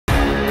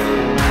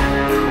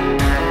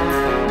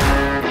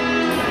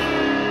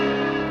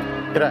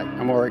G'day,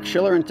 I'm Warwick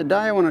Schiller, and today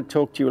I want to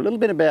talk to you a little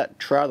bit about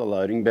trailer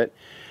loading, but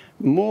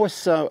more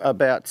so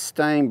about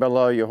staying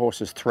below your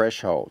horse's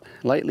threshold.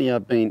 Lately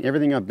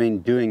everything I've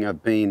been doing,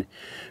 I've been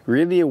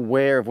really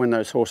aware of when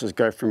those horses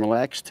go from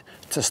relaxed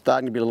to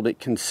starting to be a little bit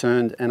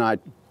concerned, and I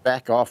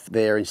back off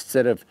there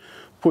instead of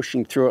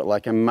pushing through it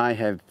like I may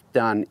have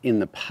done in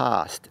the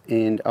past.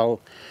 And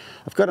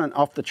I've got an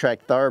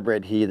off-the-track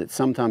thoroughbred here that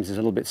sometimes is a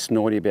little bit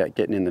snorty about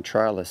getting in the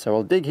trailer, so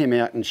I'll dig him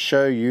out and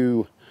show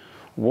you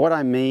what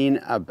I mean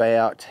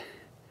about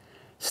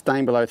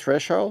staying below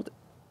threshold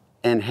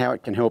and how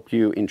it can help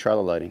you in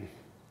trailer loading.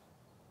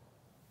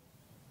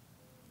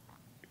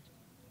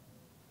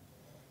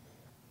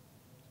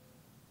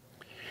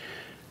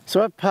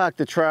 So I've parked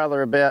the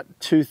trailer about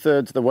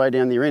 2/3 of the way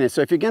down the arena.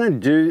 So if you're going to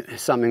do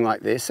something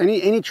like this,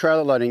 any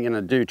trailer loading you're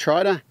going to do,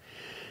 try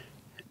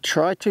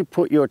to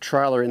put your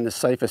trailer in the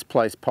safest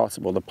place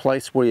possible, the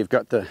place where you've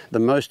got the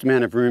most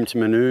amount of room to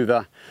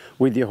maneuver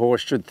with your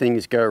horse should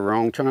things go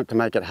wrong. Try not to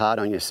make it hard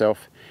on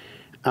yourself.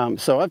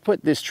 So I've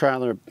put this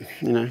trailer,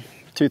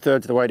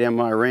 2/3 of the way down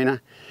my arena.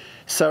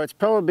 So it's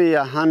probably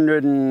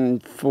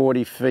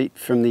 140 feet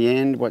from the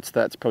end. What's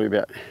that? It's probably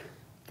about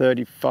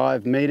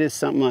 35 meters,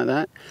 something like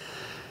that.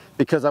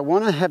 Because I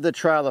want to have the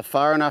trailer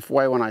far enough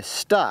away when I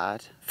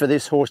start for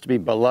this horse to be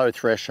below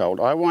threshold.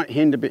 I want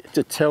him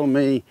to tell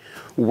me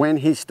when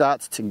he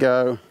starts to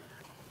go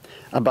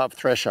above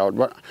threshold.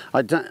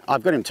 I've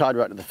got him tied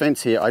right to the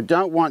fence here. I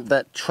don't want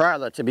that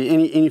trailer to be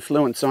any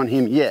influence on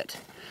him yet.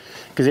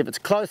 Because if it's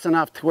close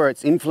enough to where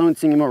it's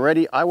influencing him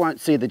already, I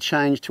won't see the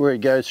change to where he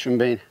goes from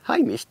being,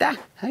 "Hey mister,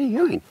 how you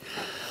doing?"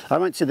 I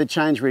won't see the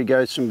change where he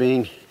goes from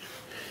being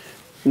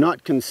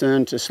not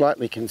concerned to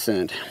slightly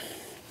concerned.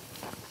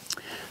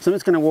 So I'm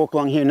just going to walk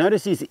along here.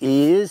 Notice his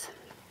ears.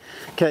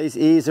 Okay, his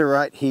ears are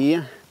right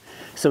here.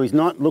 So he's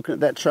not looking at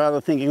that trailer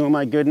thinking, "Oh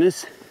my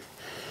goodness."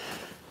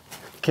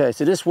 Okay,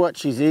 so just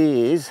watch his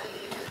ears.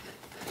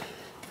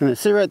 And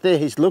see right there,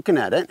 he's looking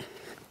at it.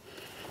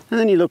 And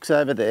then he looks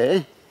over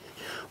there.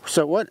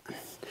 So what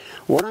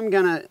I'm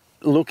going to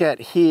look at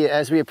here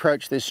as we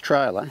approach this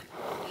trailer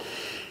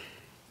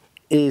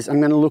is I'm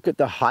going to look at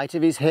the height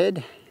of his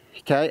head.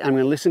 Okay, I'm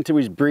going to listen to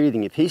his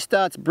breathing. If he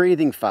starts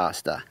breathing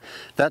faster,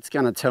 that's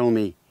going to tell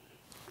me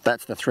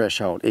that's the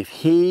threshold. If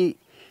he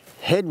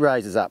head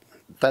raises up,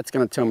 that's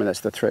going to tell me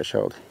that's the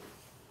threshold.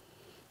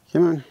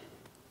 Come on.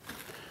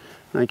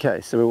 Okay,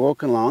 so we're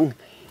walking along.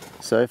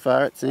 So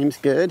far it seems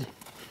good.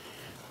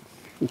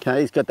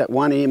 Okay, he's got that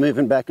one ear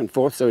moving back and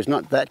forth, so he's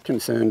not that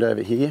concerned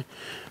over here.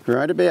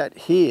 Right about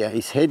here,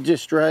 his head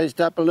just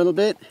raised up a little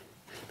bit,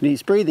 but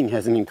his breathing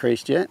hasn't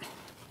increased yet.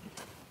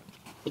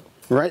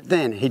 Right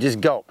then, he just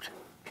gulped,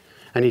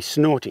 and he's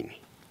snorting.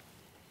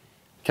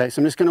 Okay,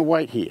 so I'm just going to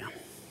wait here.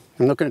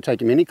 I'm not going to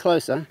take him any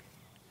closer.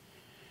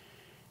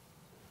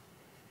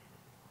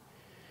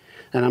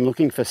 And I'm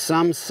looking for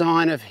some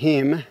sign of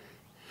him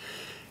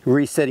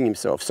resetting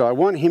himself. So I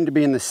want him to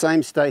be in the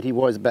same state he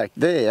was back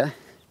there.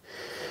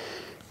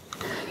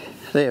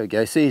 There we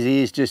go. See his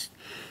ears just,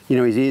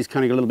 his ears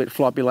kind of got a little bit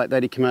floppy like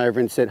that. He came over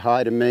and said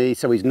hi to me.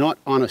 So he's not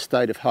on a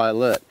state of high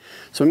alert.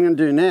 So what I'm going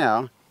to do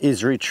now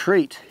is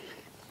retreat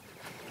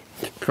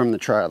from the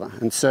trailer.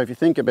 And so if you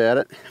think about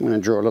it, I'm going to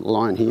draw a little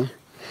line here.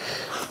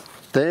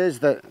 There's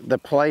the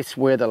place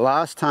where the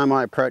last time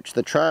I approached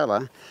the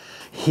trailer,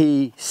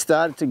 he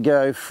started to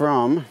go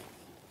from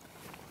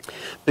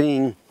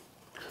being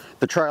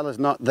the trailer's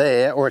not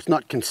there or it's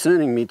not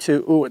concerning me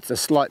to, oh, it's a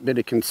slight bit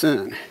of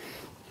concern.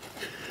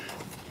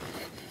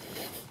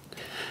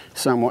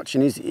 So I'm watching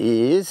his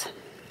ears.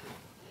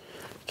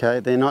 Okay,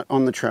 they're not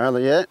on the trailer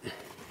yet.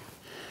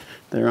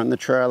 They're on the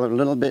trailer a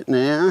little bit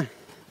now.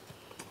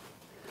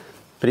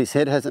 But his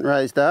head hasn't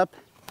raised up.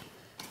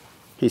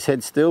 His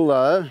head's still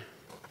low.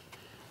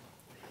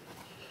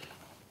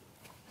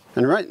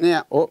 And right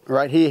now,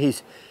 right here,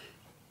 he's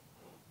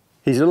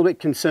a little bit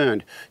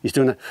concerned. He's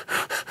doing a,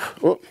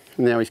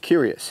 now he's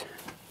curious.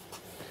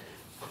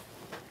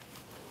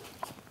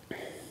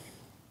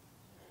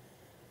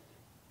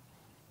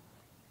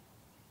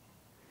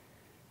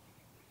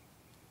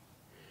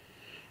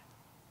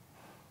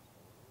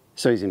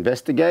 So he's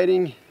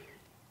investigating.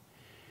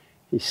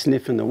 He's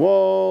sniffing the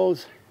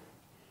walls.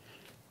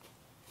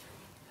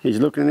 He's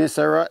looking at this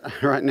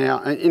right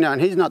now,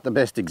 and he's not the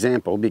best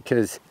example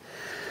because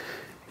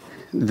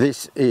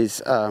this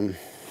is,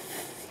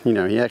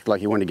 he acted like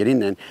he wanted to get in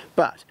there.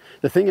 But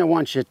the thing I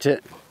want you to,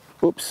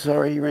 oops,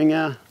 sorry,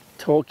 ringer,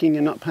 talking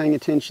and not paying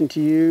attention to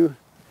you.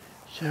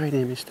 Sorry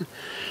there, mister.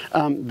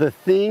 The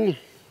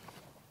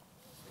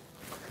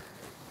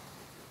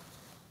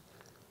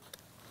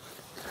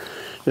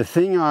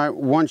thing I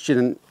want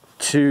you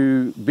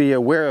to be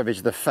aware of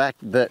is the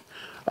fact that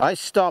I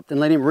stopped and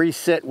let him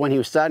reset when he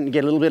was starting to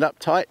get a little bit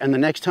uptight, and the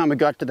next time we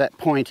got to that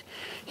point,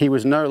 he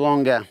was no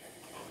longer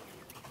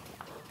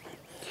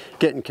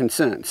getting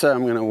concerned. So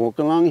I'm going to walk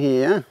along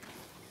here.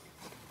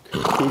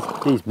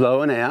 He's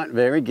blowing out,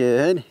 very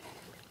good.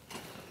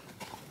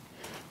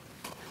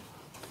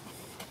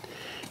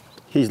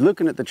 He's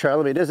looking at the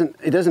trailer, but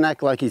he doesn't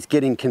act like he's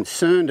getting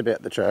concerned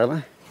about the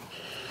trailer.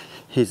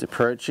 He's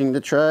approaching the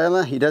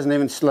trailer. He doesn't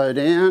even slow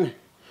down.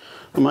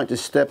 I might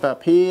just step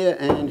up here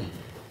and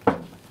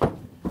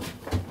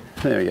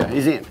there we go,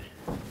 he's in.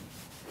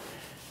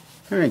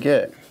 Very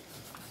good.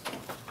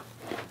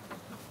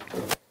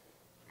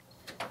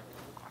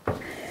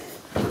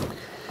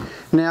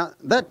 Now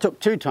that took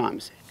 2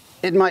 times.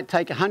 It might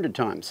take 100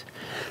 times.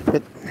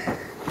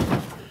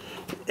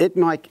 It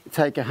might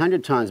take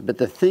 100 times, but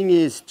the thing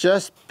is,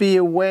 just be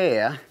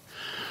aware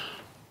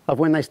of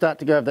when they start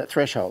to go over that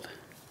threshold.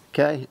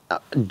 Okay,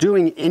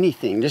 doing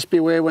anything, just be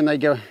aware when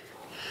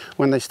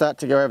they start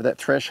to go over that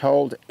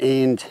threshold,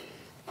 and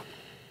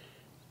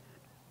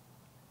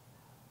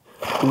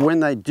when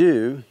they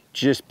do,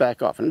 just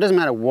back off. And it doesn't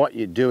matter what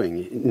you're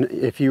doing.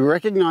 If you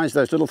recognize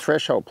those little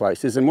threshold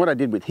places, and what I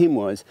did with him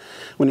was,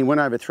 when he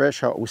went over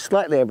threshold, was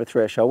slightly over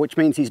threshold, which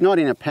means he's not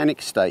in a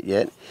panic state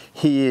yet.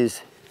 He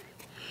is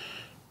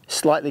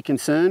slightly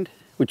concerned,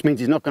 which means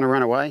he's not going to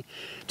run away.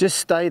 Just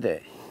stay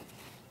there.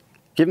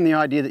 Give them the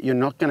idea that you're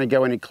not going to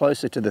go any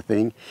closer to the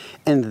thing,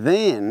 and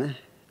then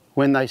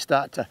when they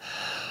start to,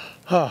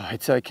 oh,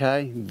 it's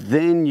okay,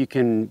 then you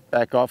can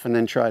back off and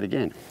then try it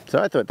again. So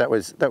I thought that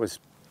was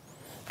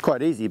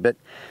quite easy, but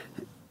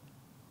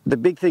the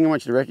big thing I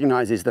want you to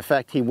recognize is the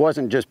fact he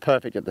wasn't just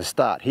perfect at the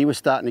start. He was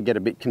starting to get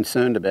a bit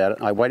concerned about it.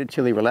 I waited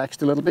till he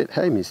relaxed a little bit.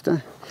 Hey,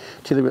 mister.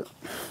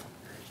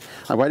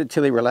 I waited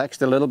till he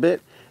relaxed a little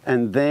bit,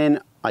 and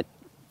then I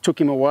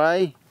took him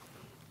away,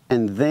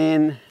 and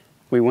then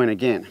we went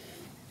again.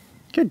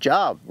 Good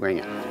job,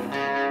 Ringer.